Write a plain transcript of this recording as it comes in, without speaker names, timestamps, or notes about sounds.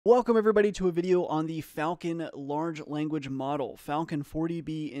Welcome everybody to a video on the Falcon large language model. Falcon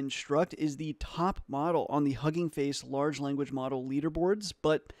 40B Instruct is the top model on the Hugging Face large language model leaderboards,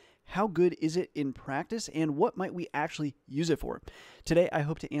 but how good is it in practice and what might we actually use it for? Today I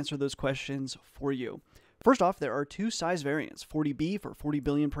hope to answer those questions for you. First off, there are two size variants, 40B for 40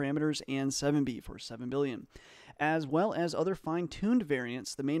 billion parameters and 7B for 7 billion, as well as other fine-tuned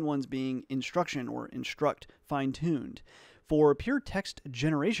variants, the main ones being instruction or instruct fine-tuned. For pure text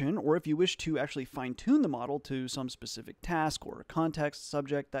generation, or if you wish to actually fine-tune the model to some specific task or context,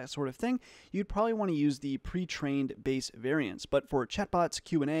 subject, that sort of thing, you'd probably want to use the pre-trained base variants. But for chatbots,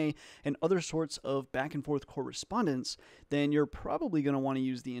 Q&A, and other sorts of back-and-forth correspondence, then you're probably going to want to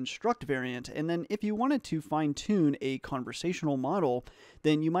use the instruct variant. And then if you wanted to fine-tune a conversational model,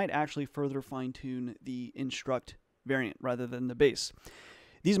 then you might actually further fine-tune the instruct variant rather than the base.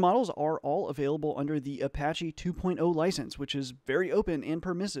 These models are all available under the Apache 2.0 license, which is very open and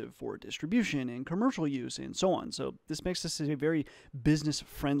permissive for distribution and commercial use and so on. So this makes this a very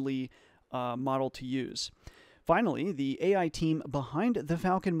business-friendly model to use. Finally, the AI team behind the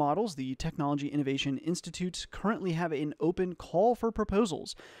Falcon models, the Technology Innovation Institute, currently have an open call for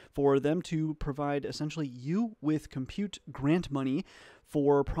proposals for them to provide essentially you with compute grant money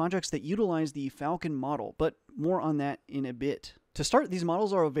for projects that utilize the Falcon model, but more on that in a bit. To start, these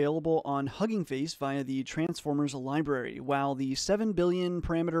models are available on Hugging Face via the Transformers library, while the 7 billion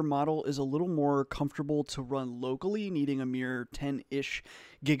parameter model is a little more comfortable to run locally, needing a mere 10-ish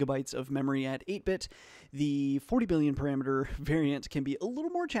gigabytes of memory at 8-bit. The 40 billion parameter variant can be a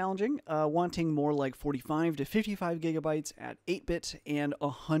little more challenging, wanting more like 45 to 55 gigabytes at 8-bit and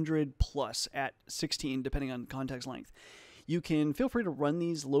 100 plus at 16, depending on context length. You can feel free to run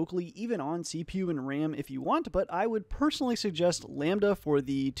these locally, even on CPU and RAM if you want, but I would personally suggest Lambda for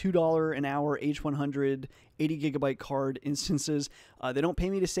the $2 an hour H100 80 gigabyte card instances. They don't pay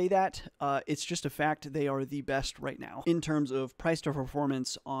me to say that. It's just a fact. They are the best right now in terms of price to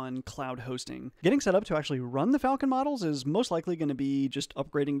performance on cloud hosting. Getting set up to actually run the Falcon models is most likely going to be just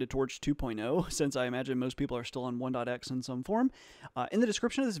upgrading to Torch 2.0, since I imagine most people are still on 1.x in some form. In the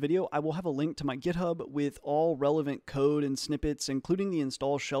description of this video, I will have a link to my GitHub with all relevant code and snippets, including the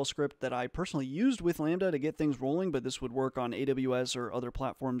install shell script that I personally used with Lambda to get things rolling, but this would work on AWS or other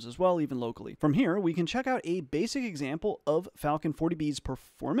platforms as well, even locally. From here, we can check out a basic example of Falcon 40B's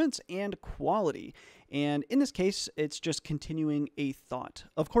performance and quality. And in this case, it's just continuing a thought.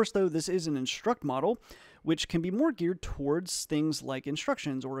 Of course, though, this is an instruct model, which can be more geared towards things like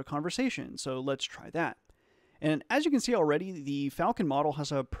instructions or a conversation. So let's try that. And as you can see already, the Falcon model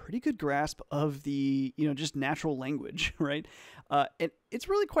has a pretty good grasp of the, just natural language, right? And it's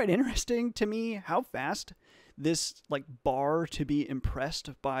really quite interesting to me how fast this bar to be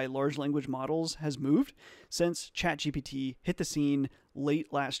impressed by large language models has moved since ChatGPT hit the scene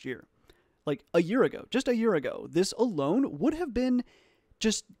late last year. Like a year ago, just a year ago, this alone would have been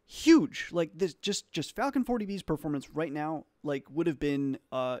just huge. Like this, just Falcon 40B's performance right now, would have been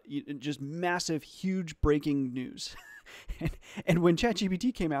just massive, huge breaking news. and when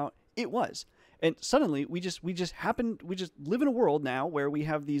ChatGPT came out, it was. And suddenly we just live in a world now where we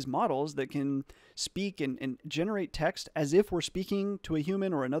have these models that can speak and generate text as if we're speaking to a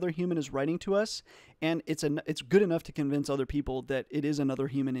human or another human is writing to us. And it's good enough to convince other people that it is another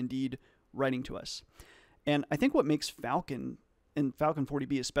human indeed writing to us. And I think what makes Falcon and Falcon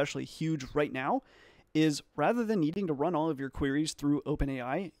 40B especially huge right now is rather than needing to run all of your queries through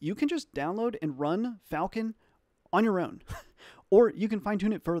OpenAI, you can just download and run Falcon on your own. Or you can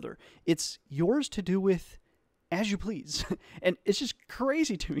fine-tune it further. It's yours to do with as you please. And it's just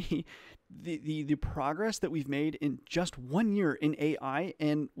crazy to me, the progress that we've made in just 1 year in AI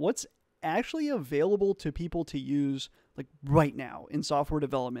and what's actually available to people to use right now in software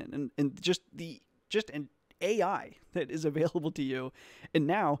development and just an AI that is available to you. And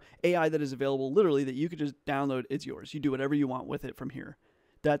now AI that is available literally that you could just download, it's yours. You do whatever you want with it from here.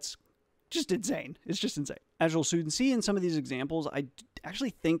 That's just insane. It's just insane. As you'll soon see in some of these examples, I actually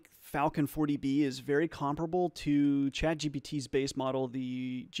think Falcon 40B is very comparable to ChatGPT's base model,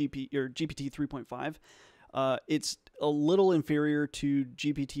 the GPT 3.5. It's a little inferior to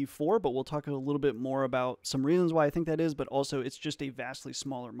GPT-4, but we'll talk a little bit more about some reasons why I think that is, but also it's just a vastly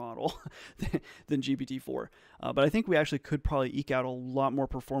smaller model than GPT-4. But I think we actually could probably eke out a lot more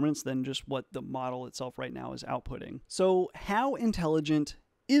performance than just what the model itself right now is outputting. So how intelligent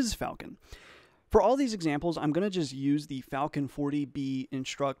is Falcon? For all these examples, I'm going to just use the Falcon 40B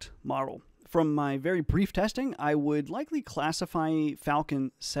Instruct model. From my very brief testing, I would likely classify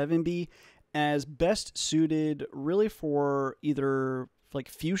Falcon 7B as best suited really for either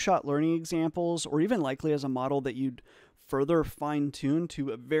few shot learning examples or even likely as a model that you'd further fine-tuned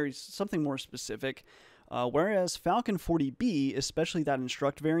to something more specific. Whereas Falcon 40B, especially that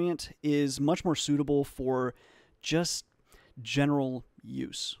instruct variant, is much more suitable for just general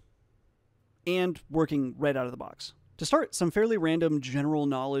use and working right out of the box. To start, some fairly random general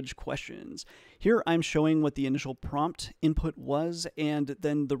knowledge questions. Here I'm showing what the initial prompt input was and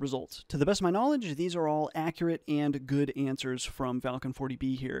then the result. To the best of my knowledge, these are all accurate and good answers from Falcon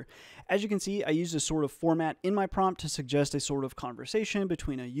 40B here. As you can see, I used a sort of format in my prompt to suggest a sort of conversation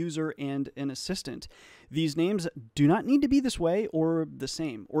between a user and an assistant. These names do not need to be this way or the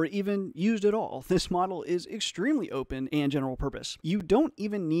same, or even used at all. This model is extremely open and general purpose. You don't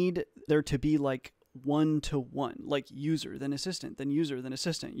even need there to be like one-to-one, like user, then assistant, then user, then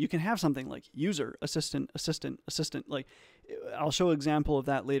assistant. You can have something like user, assistant, assistant, assistant. Like, I'll show an example of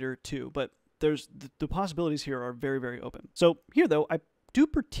that later too, but there's the possibilities here are very, very open. So here though, I do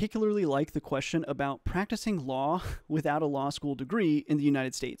particularly like the question about practicing law without a law school degree in the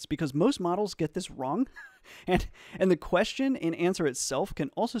United States, because most models get this wrong. And the question and answer itself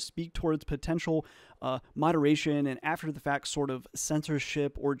can also speak towards potential moderation and after-the-fact sort of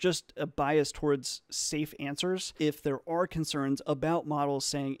censorship or just a bias towards safe answers if there are concerns about models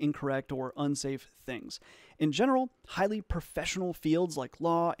saying incorrect or unsafe things. In general, highly professional fields like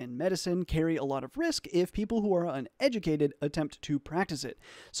law and medicine carry a lot of risk if people who are uneducated attempt to practice it.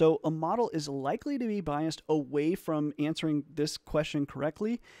 So a model is likely to be biased away from answering this question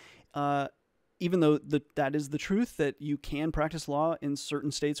correctly, even though that is the truth, that you can practice law in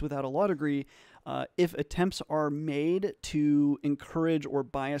certain states without a law degree, if attempts are made to encourage or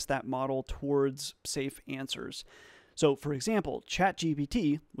bias that model towards safe answers. So, for example,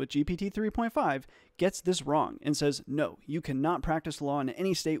 ChatGPT with GPT 3.5 gets this wrong and says, no, you cannot practice law in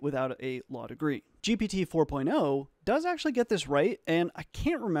any state without a law degree. GPT 4.0 does actually get this right, and I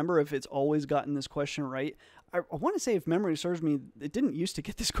can't remember if it's always gotten this question right. I want to say, if memory serves me, it didn't used to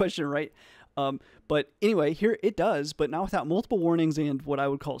get this question right. But anyway, here it does, but not without multiple warnings and what I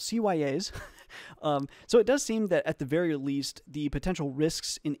would call CYAs. So it does seem that at the very least, the potential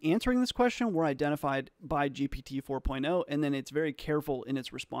risks in answering this question were identified by GPT 4.0, and then it's very careful in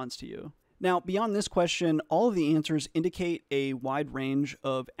its response to you. Now, beyond this question, all of the answers indicate a wide range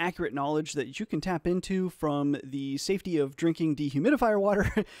of accurate knowledge that you can tap into, from the safety of drinking dehumidifier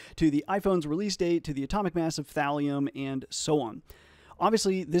water to the iPhone's release date to the atomic mass of thallium and so on.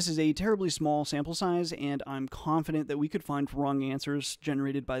 Obviously, this is a terribly small sample size, and I'm confident that we could find wrong answers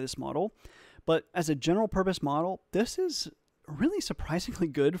generated by this model. But as a general purpose model, this is really surprisingly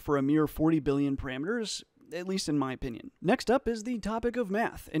good for a mere 40 billion parameters, at least in my opinion. Next up is the topic of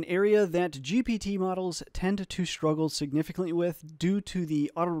math, an area that GPT models tend to struggle significantly with due to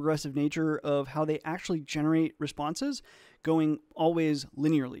the autoregressive nature of how they actually generate responses, going always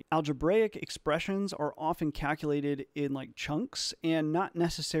linearly. Algebraic expressions are often calculated in like chunks and not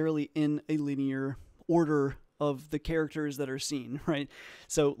necessarily in a linear order of the characters that are seen, right?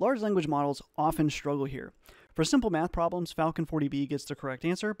 So large language models often struggle here. For simple math problems, Falcon 40B gets the correct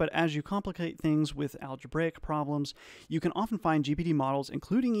answer, but as you complicate things with algebraic problems, you can often find GPT models,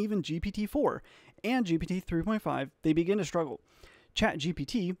 including even GPT-4 and GPT 3.5, they begin to struggle.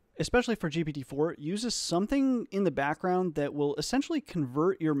 ChatGPT, especially for GPT-4, uses something in the background that will essentially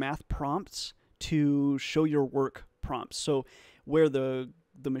convert your math prompts to show your work prompts. So where the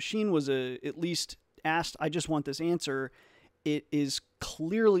machine was at least asked, I just want this answer, it is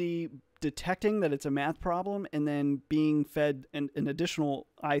clearly detecting that it's a math problem and then being fed an additional,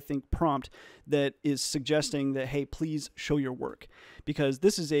 I think, prompt that is suggesting that, hey, please show your work. Because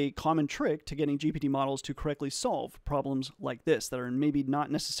this is a common trick to getting GPT models to correctly solve problems like this that are maybe not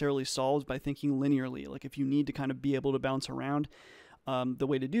necessarily solved by thinking linearly. Like if you need to kind of be able to bounce around, the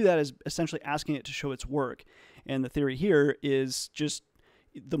way to do that is essentially asking it to show its work. And the theory here is just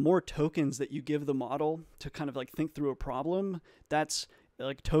the more tokens that you give the model to kind of like think through a problem, that's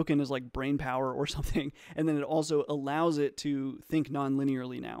like token is like brain power or something, and then it also allows it to think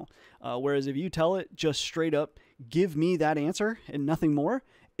non-linearly now. Whereas if you tell it just straight up, give me that answer and nothing more,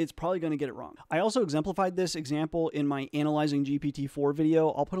 it's probably going to get it wrong. I also exemplified this example in my Analyzing GPT-4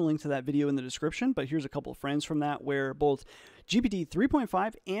 video. I'll put a link to that video in the description, but here's a couple of frames from that where both GPT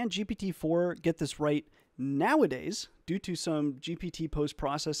 3.5 and GPT-4 get this right nowadays due to some GPT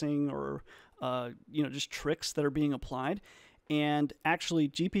post-processing or just tricks that are being applied. And actually,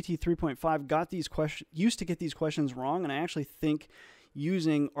 GPT 3.5 used to get these questions wrong, and I actually think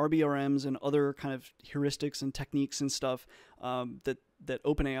using RBRMs and other kind of heuristics and techniques and stuff that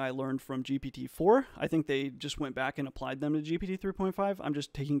OpenAI learned from GPT-4, I think they just went back and applied them to GPT 3.5. I'm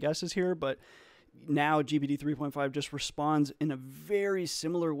just taking guesses here, but now GPT 3.5 just responds in a very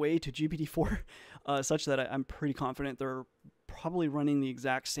similar way to GPT-4, such that I'm pretty confident they're probably running the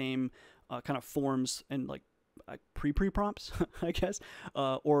exact same kind of forms and like pre-prompts, I guess,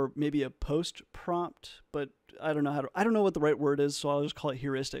 or maybe a post prompt, but I don't know what the right word is, so I'll just call it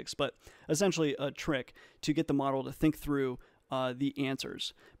heuristics, but essentially a trick to get the model to think through the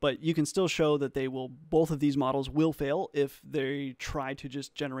answers. But you can still show that both of these models will fail if they try to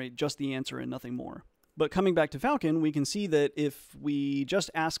just generate just the answer and nothing more. But coming back to Falcon, we can see that if we just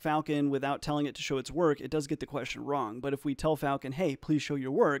ask Falcon without telling it to show its work, it does get the question wrong. But if we tell Falcon, hey, please show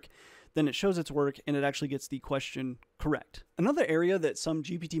your work, then it shows its work and it actually gets the question correct. Another area that some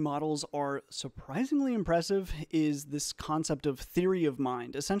GPT models are surprisingly impressive is this concept of theory of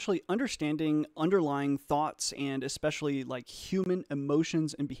mind, essentially understanding underlying thoughts and especially like human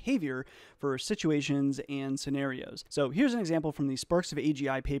emotions and behavior for situations and scenarios. So here's an example from the Sparks of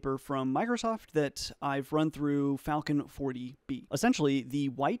AGI paper from Microsoft that I've run through Falcon 40B. Essentially, the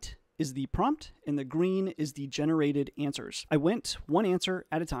white is the prompt and the green is the generated answers. I went one answer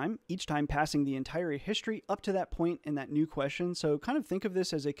at a time, each time passing the entire history up to that point in that new question. So kind of think of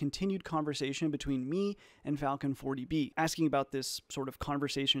this as a continued conversation between me and Falcon 40B, asking about this sort of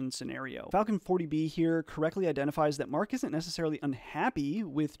conversation scenario. Falcon 40B here correctly identifies that Mark isn't necessarily unhappy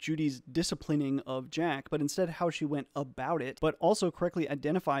with Judy's disciplining of Jack, but instead how she went about it, but also correctly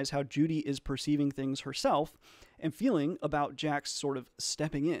identifies how Judy is perceiving things herself and feeling about Jack's sort of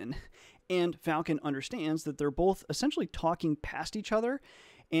stepping in. And Falcon understands that they're both essentially talking past each other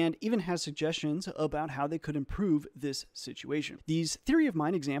and even has suggestions about how they could improve this situation. These theory of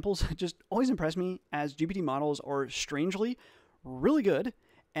mind examples just always impress me, as GPT models are strangely really good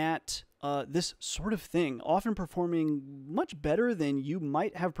at this sort of thing, often performing much better than you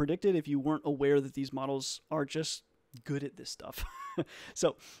might have predicted if you weren't aware that these models are just good at this stuff.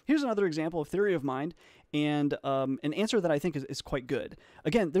 So here's another example of theory of mind and an answer that I think is quite good.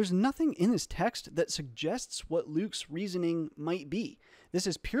 Again, there's nothing in this text that suggests what Luke's reasoning might be. This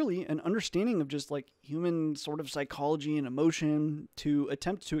is purely an understanding of just like human sort of psychology and emotion to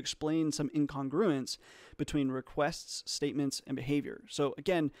attempt to explain some incongruence between requests, statements, and behavior. So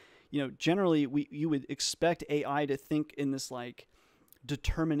again, generally you would expect AI to think in this like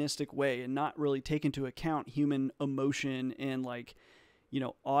deterministic way and not really take into account human emotion and like,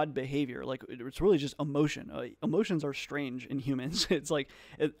 odd behavior. Like it's really just emotion. Emotions are strange in humans. It's like,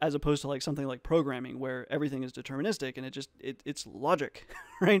 as opposed to like something like programming where everything is deterministic and it's logic,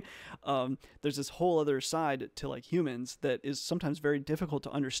 right? There's this whole other side to like humans that is sometimes very difficult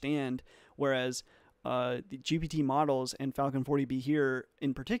to understand. Whereas the GPT models and Falcon 40B here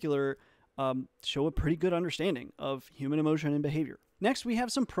in particular show a pretty good understanding of human emotion and behavior. Next, we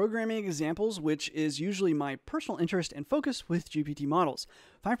have some programming examples, which is usually my personal interest and focus with GPT models.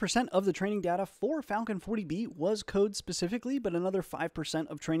 5% of the training data for Falcon 40B was code specifically, but another 5%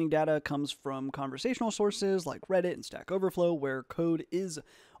 of training data comes from conversational sources like Reddit and Stack Overflow, where code is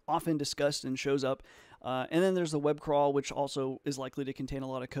often discussed and shows up. And then there's the web crawl, which also is likely to contain a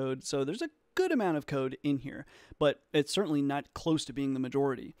lot of code. So there's a good amount of code in here, but it's certainly not close to being the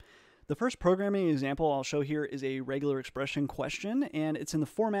majority. The first programming example I'll show here is a regular expression question, and it's in the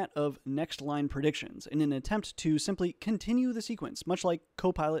format of next line predictions in an attempt to simply continue the sequence, much like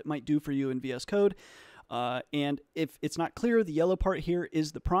Copilot might do for you in VS Code. And if it's not clear, the yellow part here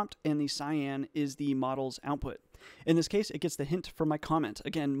is the prompt and the cyan is the model's output. In this case, it gets the hint from my comment,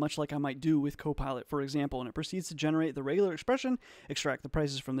 again, much like I might do with Copilot, for example, and it proceeds to generate the regular expression, extract the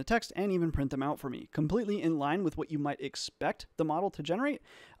prices from the text, and even print them out for me, completely in line with what you might expect the model to generate,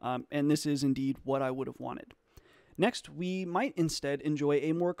 and this is indeed what I would have wanted. Next, we might instead enjoy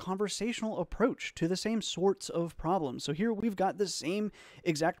a more conversational approach to the same sorts of problems. So here we've got the same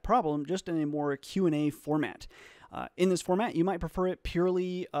exact problem, just in a more Q&A format. In this format, you might prefer it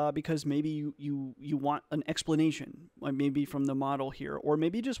purely because maybe you want an explanation, maybe from the model here, or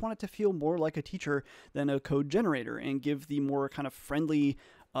maybe you just want it to feel more like a teacher than a code generator and give the more kind of friendly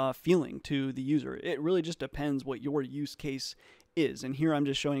feeling to the user. It really just depends what your use case is. And here I'm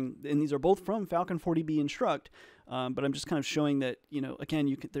just showing, and these are both from Falcon 40B Instruct, but I'm just kind of showing that, again,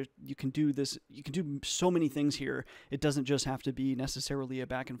 you can do this, you can do so many things here. It doesn't just have to be necessarily a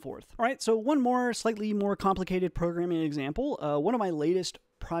back and forth. All right, so one more slightly more complicated programming example. One of my latest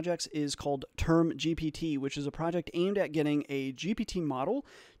projects is called Term GPT, which is a project aimed at getting a GPT model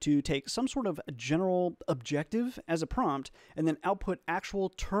to take some sort of general objective as a prompt and then output actual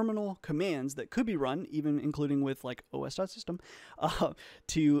terminal commands that could be run, even including with like os.system,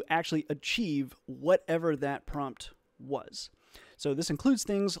 to actually achieve whatever that prompt was. So this includes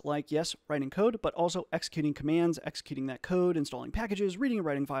things like, yes, writing code, but also executing commands, executing that code, installing packages, reading and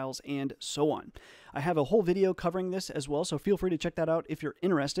writing files, and so on. I have a whole video covering this as well, so feel free to check that out if you're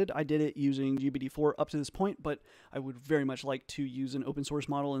interested. I did it using GPT-4 up to this point, but I would very much like to use an open source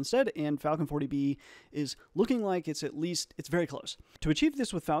model instead, and Falcon 40B is looking like it's very close. To achieve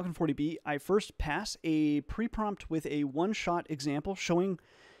this with Falcon 40B, I first pass a pre-prompt with a one-shot example showing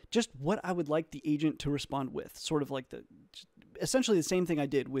just what I would like the agent to respond with, sort of like essentially the same thing I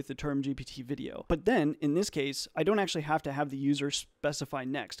did with the Term GPT video. But then, in this case, I don't actually have to have the user specify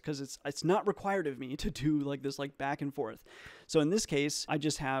next, because it's not required of me to do like this back and forth. So in this case, I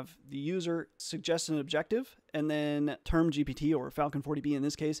just have the user suggest an objective, and then Term GPT, or Falcon 40B in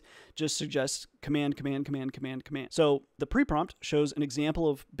this case, just suggests command, command, command, command, command. So the pre-prompt shows an example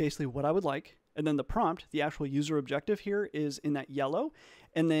of basically what I would like, and then the prompt, the actual user objective here, is in that yellow,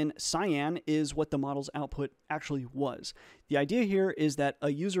 and then cyan is what the model's output actually was. The idea here is that a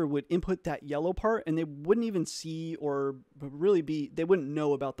user would input that yellow part, and they wouldn't even see or really they wouldn't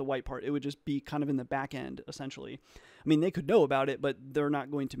know about the white part. It would just be kind of in the back end, essentially. I mean, they could know about it, but they're not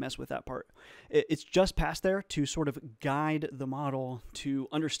going to mess with that part. It's just passed there to sort of guide the model to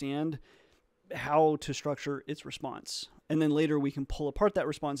understand how to structure its response. And then later we can pull apart that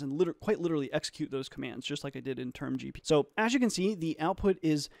response and quite literally execute those commands, just like I did in Term GPT. So as you can see, the output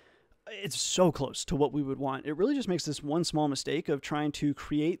it's so close to what we would want. It really just makes this one small mistake of trying to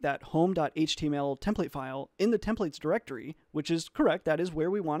create that home.html template file in the templates directory, which is correct. That is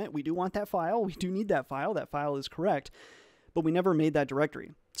where we want it. We do want that file. We do need that file. That file is correct, but we never made that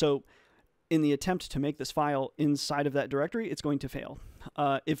directory. So in the attempt to make this file inside of that directory, it's going to fail.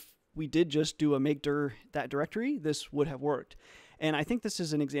 If we did just do a make dir that directory, this would have worked. And I think this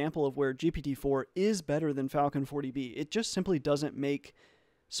is an example of where GPT-4 is better than Falcon 40B. It just simply doesn't make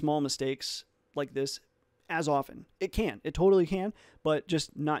small mistakes like this as often. It totally can, but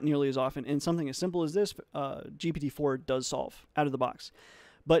just not nearly as often. And something as simple as this, GPT-4 does solve out of the box.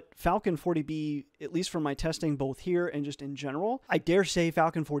 But Falcon 40B, at least from my testing both here and just in general, I dare say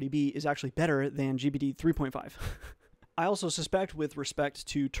Falcon 40B is actually better than GPT 3.5. I also suspect, with respect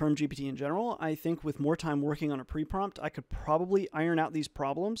to Term GPT in general, I think with more time working on a pre-prompt, I could probably iron out these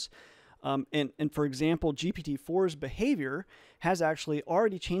problems. And for example, GPT-4's behavior has actually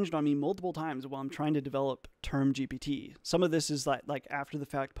already changed on me multiple times while I'm trying to develop Term GPT. Some of this is like after the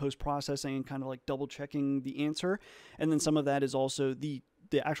fact post-processing and kind of like double checking the answer. And then some of that is also the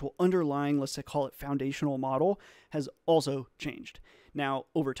actual underlying, let's say, call it foundational model, has also changed. Now,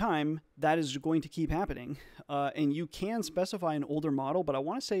 over time, that is going to keep happening, and you can specify an older model, but I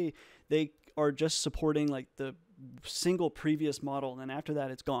want to say they are just supporting like the single previous model, and then after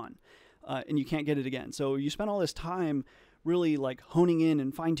that, it's gone, and you can't get it again. So you spend all this time really like honing in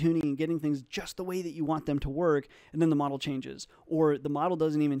and fine-tuning and getting things just the way that you want them to work, and then the model changes, or the model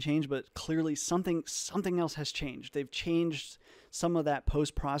doesn't even change, but clearly something else has changed. They've changed some of that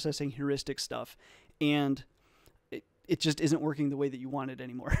post-processing heuristic stuff, and it just isn't working the way that you want it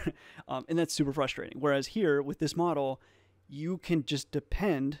anymore. And that's super frustrating. Whereas here with this model, you can just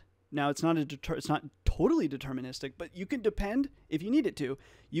depend. Now it's not totally deterministic, but you can depend if you need it to.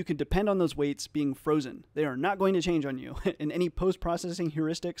 You can depend on those weights being frozen. They are not going to change on you. And any post-processing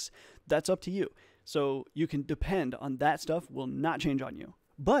heuristics, that's up to you. So you can depend on that stuff will not change on you.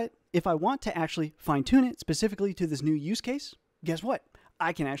 But if I want to actually fine-tune it specifically to this new use case, guess what?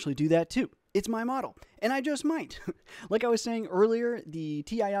 I can actually do that too. It's my model, and I just might. Like I was saying earlier, the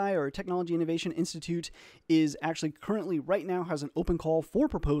TII, or Technology Innovation Institute, is actually currently right now has an open call for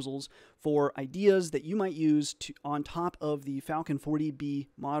proposals for ideas that you might use on top of the Falcon 40B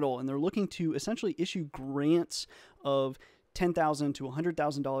model, and they're looking to essentially issue grants of $10,000 to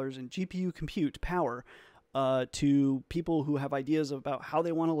 $100,000 in GPU compute power to people who have ideas about how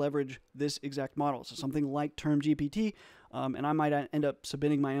they want to leverage this exact model. So something like Term GPT, and I might end up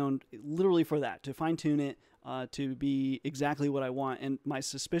submitting my own literally for that, to fine-tune it to be exactly what I want. And my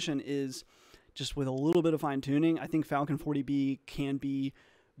suspicion is, just with a little bit of fine-tuning, I think Falcon 40B can be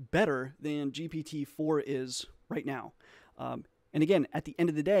better than GPT-4 is right now. And again, at the end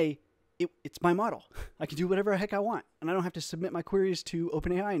of the day, it's my model. I can do whatever the heck I want, and I don't have to submit my queries to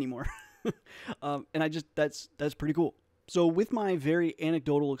OpenAI anymore. And that's pretty cool. So with my very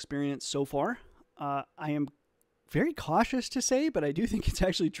anecdotal experience so far, I am very cautious to say, but I do think it's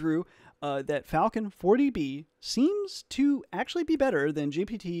actually true, that Falcon 40B seems to actually be better than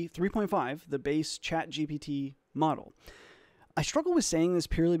GPT 3.5, the base ChatGPT model. I struggle with saying this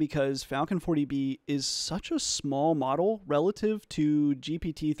purely because Falcon 40B is such a small model relative to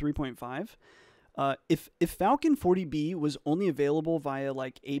GPT 3.5. If Falcon 40B was only available via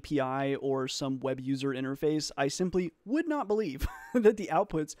like API or some web user interface, I simply would not believe that the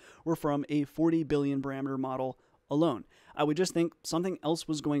outputs were from a 40 billion parameter model alone. I would just think something else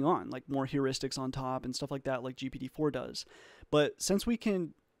was going on, like more heuristics on top and stuff like that, like GPT-4 does. But since we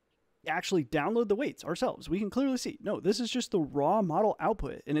can actually download the weights ourselves, we can clearly see, no, this is just the raw model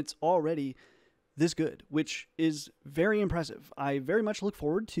output, and it's already this good, which is very impressive. I very much look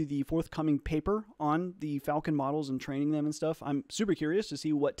forward to the forthcoming paper on the Falcon models and training them and stuff. I'm super curious to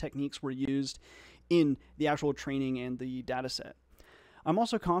see what techniques were used in the actual training and the data set. I'm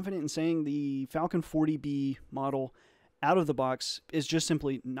also confident in saying the Falcon 40B model out of the box is just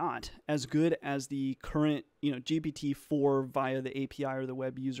simply not as good as the current, GPT-4 via the API or the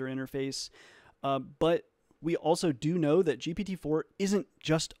web user interface. But we also do know that GPT-4 isn't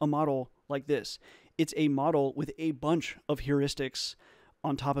just a model like this. It's a model with a bunch of heuristics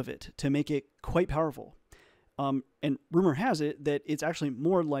on top of it to make it quite powerful. And rumor has it that it's actually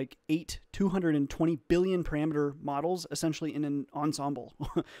more like 220 billion parameter models, essentially in an ensemble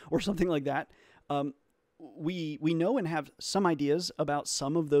or something like that. We know and have some ideas about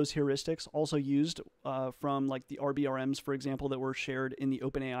some of those heuristics also used from like the RBRMs, for example, that were shared in the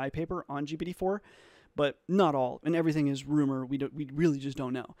OpenAI paper on GPT-4. But not all, and everything is rumor. We really just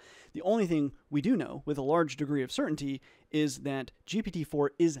don't know. The only thing we do know with a large degree of certainty is that GPT-4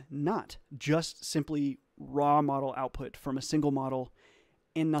 is not just simply raw model output from a single model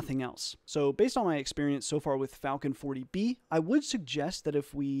and nothing else. So based on my experience so far with Falcon 40B, I would suggest that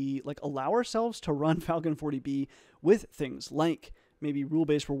if we allow ourselves to run Falcon 40B with things like maybe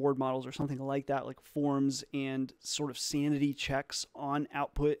rule-based reward models or something like that, like forms and sort of sanity checks on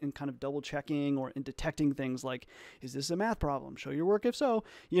output and kind of double checking or in detecting things like, is this a math problem? Show your work if so,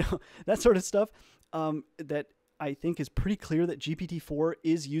 that sort of stuff, that I think is pretty clear that GPT-4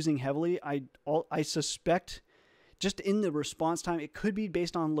 is using heavily. I suspect just in the response time, it could be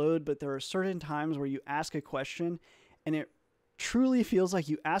based on load, but there are certain times where you ask a question and it truly feels like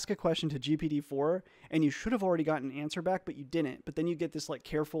you ask a question to GPT-4 and you should have already gotten an answer back, but you didn't. But then you get this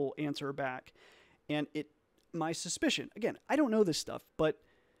careful answer back. And my suspicion, again, I don't know this stuff, but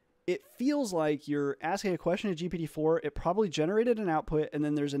it feels like you're asking a question to GPT-4. It probably generated an output, and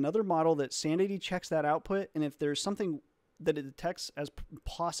then there's another model that sanity checks that output. And if there's something that it detects as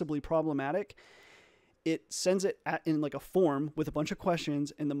possibly problematic, it sends it in a form with a bunch of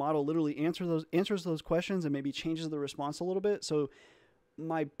questions, and the model literally answers those questions and maybe changes the response a little bit. So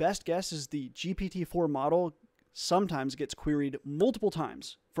my best guess is the GPT-4 model sometimes gets queried multiple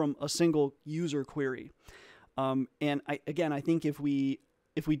times from a single user query. And I think if we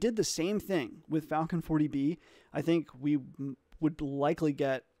did the same thing with Falcon 40B, I think we would likely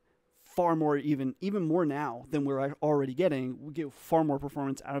get far more, even more now than we're already getting. We get far more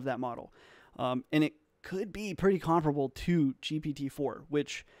performance out of that model. And it could be pretty comparable to GPT-4,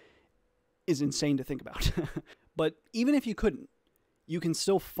 which is insane to think about. But even if you couldn't, you can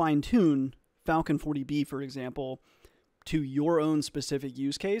still fine-tune Falcon 40B, for example, to your own specific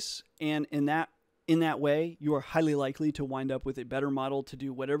use case. And in that way, you are highly likely to wind up with a better model to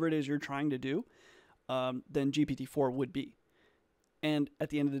do whatever it is you're trying to do than GPT-4 would be. And at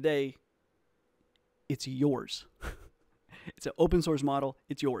the end of the day, it's yours. It's an open source model.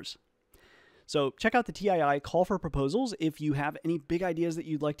 It's yours. So check out the TII call for proposals if you have any big ideas that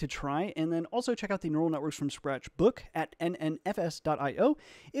you'd like to try, and then also check out the Neural Networks from Scratch book at nnfs.io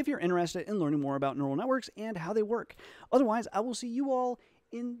if you're interested in learning more about neural networks and how they work. Otherwise, I will see you all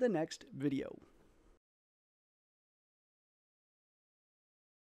in the next video.